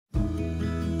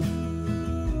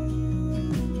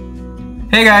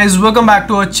Hey guys, welcome back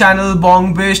to our channel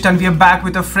Bongbisht, and we are back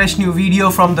with a fresh new video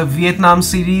from the Vietnam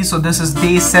series. So this is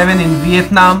day 7 in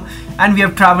Vietnam and we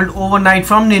have traveled overnight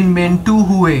from Ninh Minh to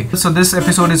Hue. So this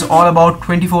episode is all about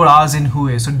 24 hours in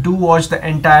Hue. So do watch the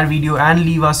entire video and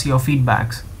leave us your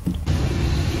feedbacks.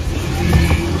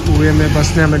 Hue में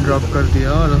बस ने हमें drop कर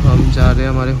दिया और हम जा रहे हैं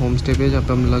हमारे होम स्टे पे, जहाँ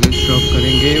पे हम लगेज ड्रॉप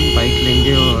करेंगे, बाइक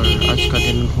लेंगे और आज का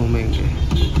दिन घूमेंगे।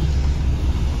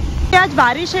 आज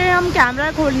बारिश है, हम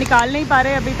कैमरा निकाल नहीं पा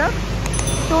रहे अभी तक।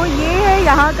 तो ये है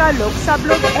यहाँ का लुक, सब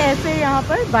लोग ऐसे यहाँ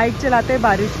पर बाइक चलाते हैं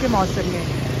बारिश के मौसम में।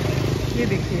 ये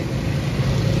देखिए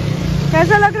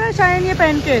कैसा लग रहा है शायन ये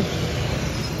पहन के।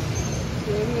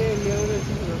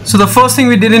 So the first thing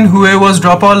we did in Hue was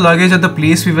drop our luggage at the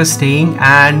place we were staying,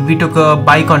 and we took a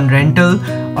bike on rental,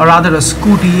 or rather a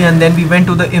scooty, and then we went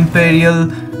to the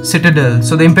Imperial Citadel.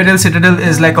 So the Imperial Citadel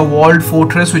is like a walled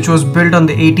fortress which was built on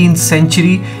the 18th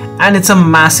century, and it's a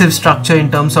massive structure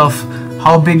in terms of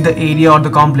how big the area or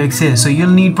the complex is. So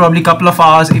you'll need probably a couple of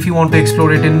hours if you want to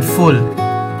explore it in full.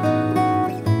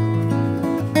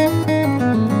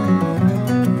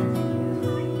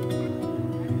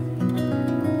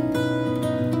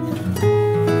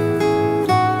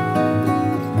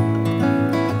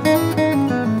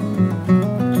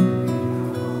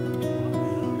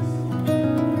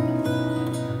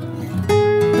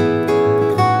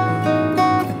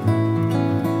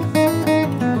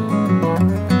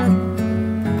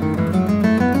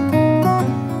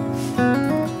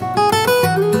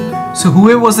 So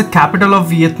Hue was the capital of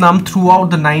Vietnam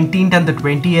throughout the 19th and the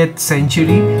 20th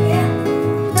century.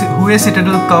 Hue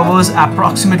Citadel covers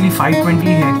approximately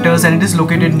 520 hectares and it is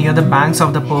located near the banks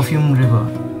of the Perfume River.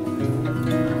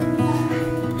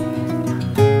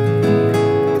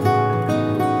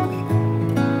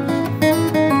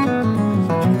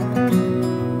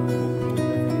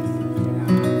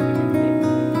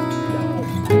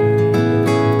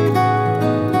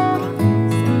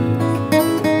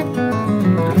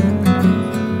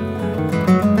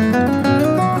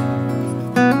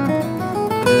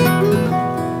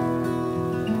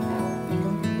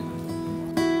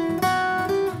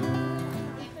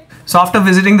 So after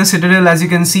visiting the citadel, as you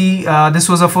can see, this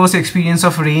was our first experience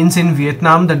of rains in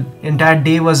Vietnam. The entire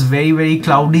day was very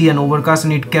cloudy and overcast,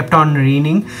 and it kept on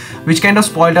raining, which kind of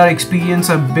spoiled our experience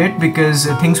a bit because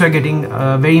things were getting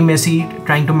very messy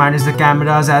trying to manage the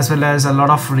cameras as well as a lot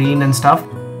of rain and stuff.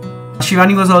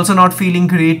 Shivani was also not feeling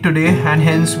great today, and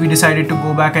hence we decided to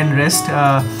go back and rest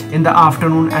in the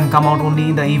afternoon and come out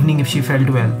only in the evening if she felt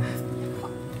well.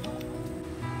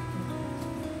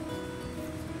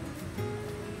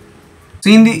 So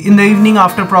in the evening,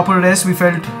 after proper rest, we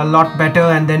felt a lot better,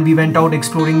 and then we went out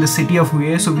exploring the city of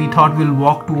Hue. So we thought we'll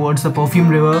walk towards the Perfume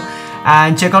River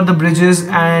and check out the bridges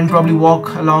and probably walk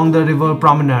along the river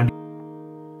promenade.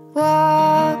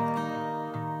 Walk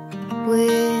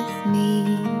with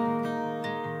me.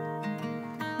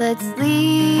 Let's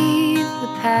leave the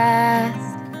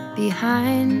past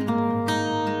behind.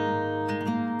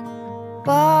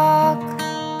 Walk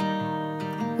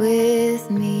with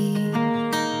me.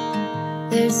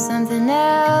 There's something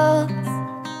else.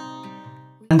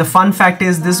 And the fun fact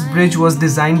is, this bridge was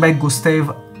designed by Gustave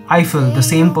Eiffel, the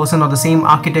same person or the same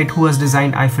architect who has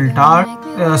designed Eiffel Tower.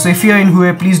 So if you are in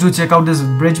Hue, please do check out this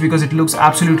bridge because it looks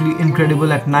absolutely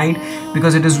incredible at night,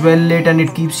 because it is well lit and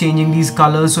it keeps changing these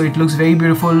colors, so it looks very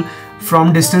beautiful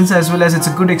from distance, as well as it's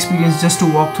a good experience just to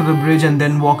walk through the bridge and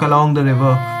then walk along the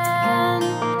river.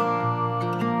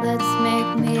 Let's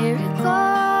make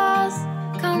miracles.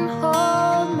 Come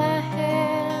hold my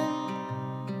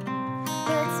hand.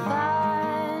 It's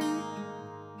fine.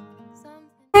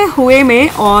 हुए में,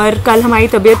 और कल हमारी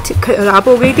तबीयत ख़राब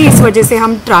हो गई थी, इस वजह से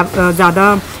हम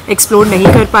ज़्यादा एक्सप्लोर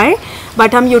नहीं कर पाए,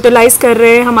 बट हम यूटिलाइज़ कर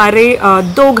रहे हैं हमारे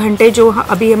 2 घंटे, जो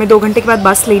अभी हमें 2 घंटे के बाद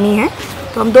बस लेनी है,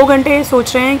 तो हम 2 घंटे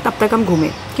सोच रहे हैं तब तक हम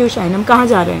घूमें। क्यों शायन, हम कहाँ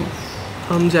जा रहे हैं?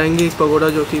 हम जाएंगे एक पगोडा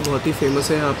जो कि बहुत ही फेमस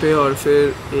है यहाँ पे, और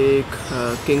फिर एक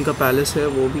किंग का पैलेस है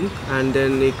वो भी, एंड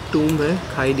देन एक टूम है,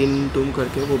 खाई दिन टूम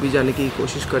करके, वो भी जाने की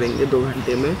कोशिश करेंगे 2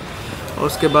 घंटे में। और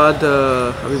उसके बाद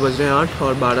अभी बज रहे हैं 8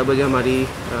 और 12 बजे हमारी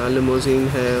लिमोजिन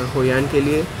है होयान के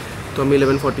लिए, तो हमें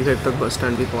 11:45 तक बस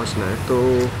स्टैंड भी पहुँचना है। तो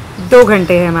 2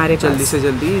 घंटे है हमारे पास, जल्दी से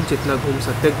जल्दी जितना घूम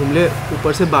सकते हैं घूम ले।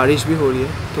 ऊपर से बारिश भी हो रही है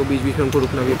तो बीच बीच में हमको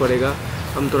रुकना भी पड़ेगा।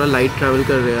 हम थोड़ा लाइट ट्रैवल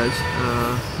कर रहे हैं आज,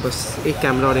 बस एक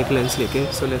कैमरा और एक लेंस लेके।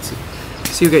 So let's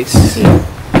see you guys.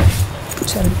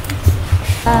 चलो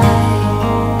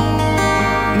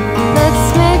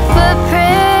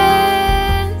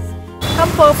हम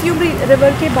परफ्यूम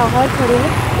रिवर के बाहर खड़े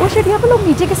हैं। ओ शिट, यहाँ पे लोग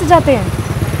नीचे कैसे जाते हैं?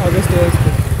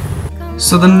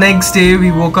 So the next day we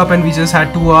woke up and we just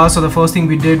had 2 hours. So the first thing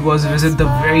we did was visit the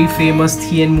very famous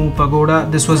Thien Pagoda.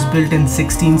 This was built in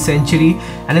 16th century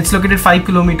and it's located 5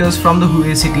 kilometers from the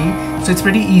HUÉ city. So it's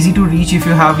pretty easy to reach if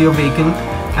you have your vehicle,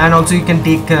 and also you can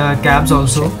take cabs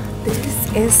also.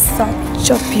 This is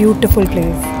such a beautiful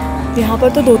place. यहाँ पर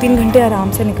तो 2-3 घंटे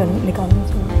आराम से निकालने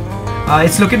चाहिए.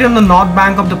 It's located on the north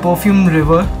bank of the Perfume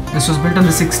River. This was built in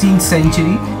the 16th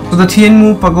century. So the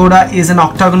Tien Pagoda is an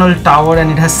octagonal tower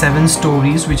and it has 7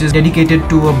 stories, which is dedicated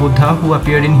to a Buddha who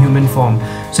appeared in human form.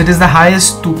 So it is the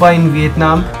highest stupa in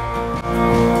Vietnam.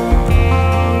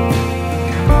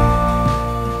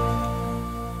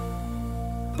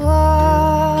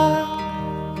 Walk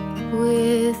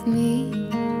with me.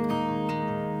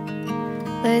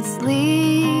 Let's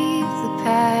leave the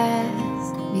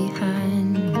past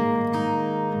behind.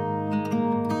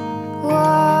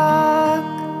 Walk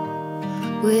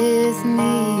with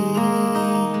me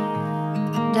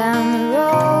down the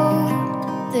road.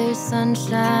 There's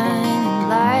sunshine and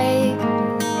light.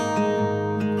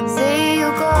 Say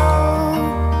you'll go,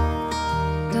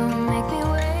 don't make me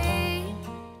wait.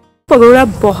 Pagoda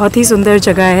बहुत ही सुंदर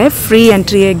जगह है, free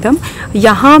entry है एकदम.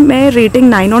 यहाँ मैं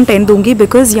rating 9 on 10 दूंगी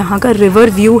because यहाँ का रिवर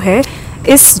व्यू है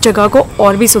इस जगह को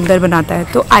और भी सुंदर बनाता है.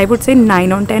 तो I would say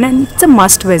 9 on 10 and it's a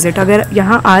must visit. अगर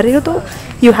यहाँ आ रहे हो तो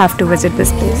you have to visit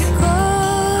this place.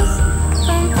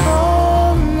 Come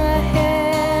hold my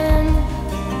hand.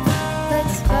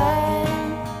 Let's find.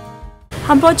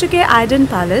 हम पहुँच चुके हैं आइडन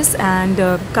पैलेस एंड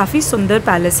काफ़ी सुंदर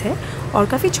पैलेस है और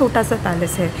काफ़ी छोटा सा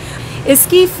पैलेस है.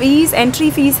 इसकी फ़ीस, एंट्री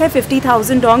फ़ीस है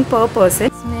 50,000 डोंग पर person.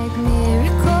 Make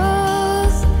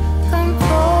miracles. Come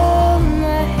hold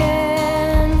my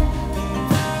hand.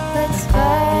 Let's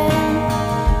find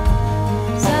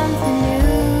something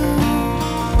new.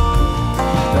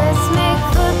 Let's make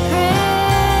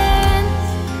footprints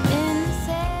in the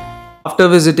sand. After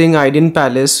visiting Aydin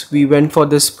Palace, we went for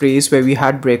this place where we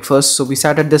had breakfast. So we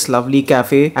sat at this lovely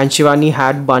cafe and Shivani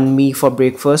had banh mi for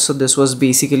breakfast. So this was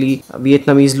basically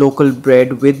Vietnamese local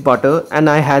bread with butter, and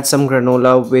I had some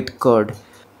granola with curd.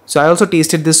 So I also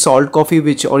tasted this salt coffee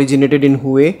which originated in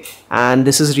HUÉ, and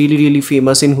this is really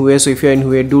famous in HUÉ. So if you're in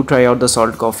HUÉ, do try out the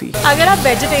salt coffee. अगर आप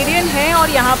vegetarian हैं और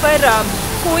यहाँ पर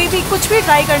कोई भी कुछ भी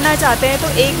ट्राई करना चाहते हैं तो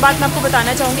एक बात मैं आपको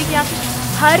बताना चाहूँगी कि आप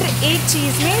हर एक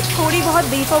चीज़ में थोड़ी बहुत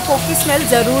बीफ और पोर्क की स्मेल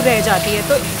ज़रूर रह जाती है.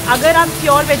 तो अगर आप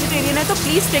प्योर वेजिटेरियन हैं तो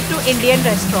please stick to Indian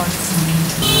restaurants.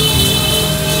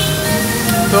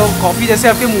 तो कॉफ़ी जैसे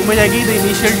आपके मुंह में जाएगी, the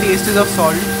initial test is of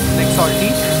salt, like salty.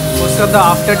 उसके बाद द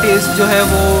आफ्टर टेस्ट जो है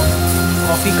वो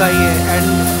कॉफ़ी का ही है and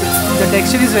the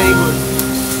texture is very good.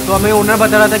 तो हमें ओनर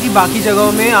बता रहा था कि बाकी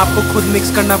जगहों में आपको खुद मिक्स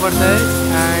करना पड़ता है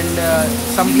and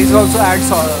some places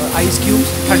also add ice cubes,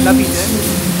 ठंडा पीते हैं.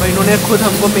 पर इन्होंने खुद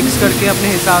हमको मिक्स करके अपने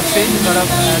हिसाब से they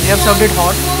have served it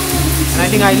hot and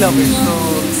I think I love it. So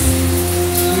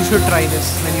you should try this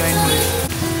when you are in HUÉ.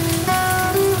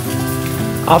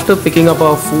 After picking up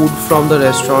our food from the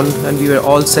restaurant, and we were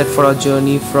all set for our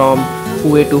journey from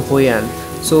HUÉ to Hoi An.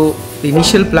 So the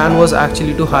initial plan was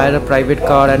actually to hire a private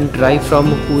car and drive from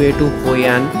HUÉ to Hoi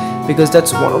An, because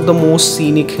that's one of the most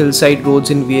scenic hillside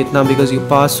roads in Vietnam, because you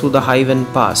pass through the Hai Van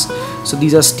Pass. So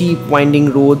these are steep winding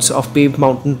roads of paved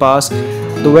mountain pass.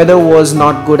 The weather was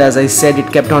not good, as I said,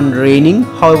 it kept on raining.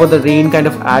 However, the rain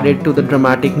kind of added to the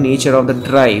dramatic nature of the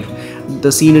drive.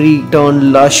 The scenery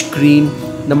turned lush green.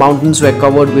 The mountains were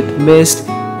covered with mist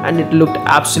and it looked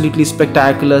absolutely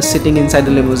spectacular sitting inside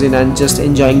the limousine and just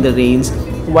enjoying the rains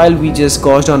while we just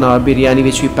gorged on our biryani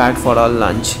which we packed for our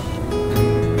lunch.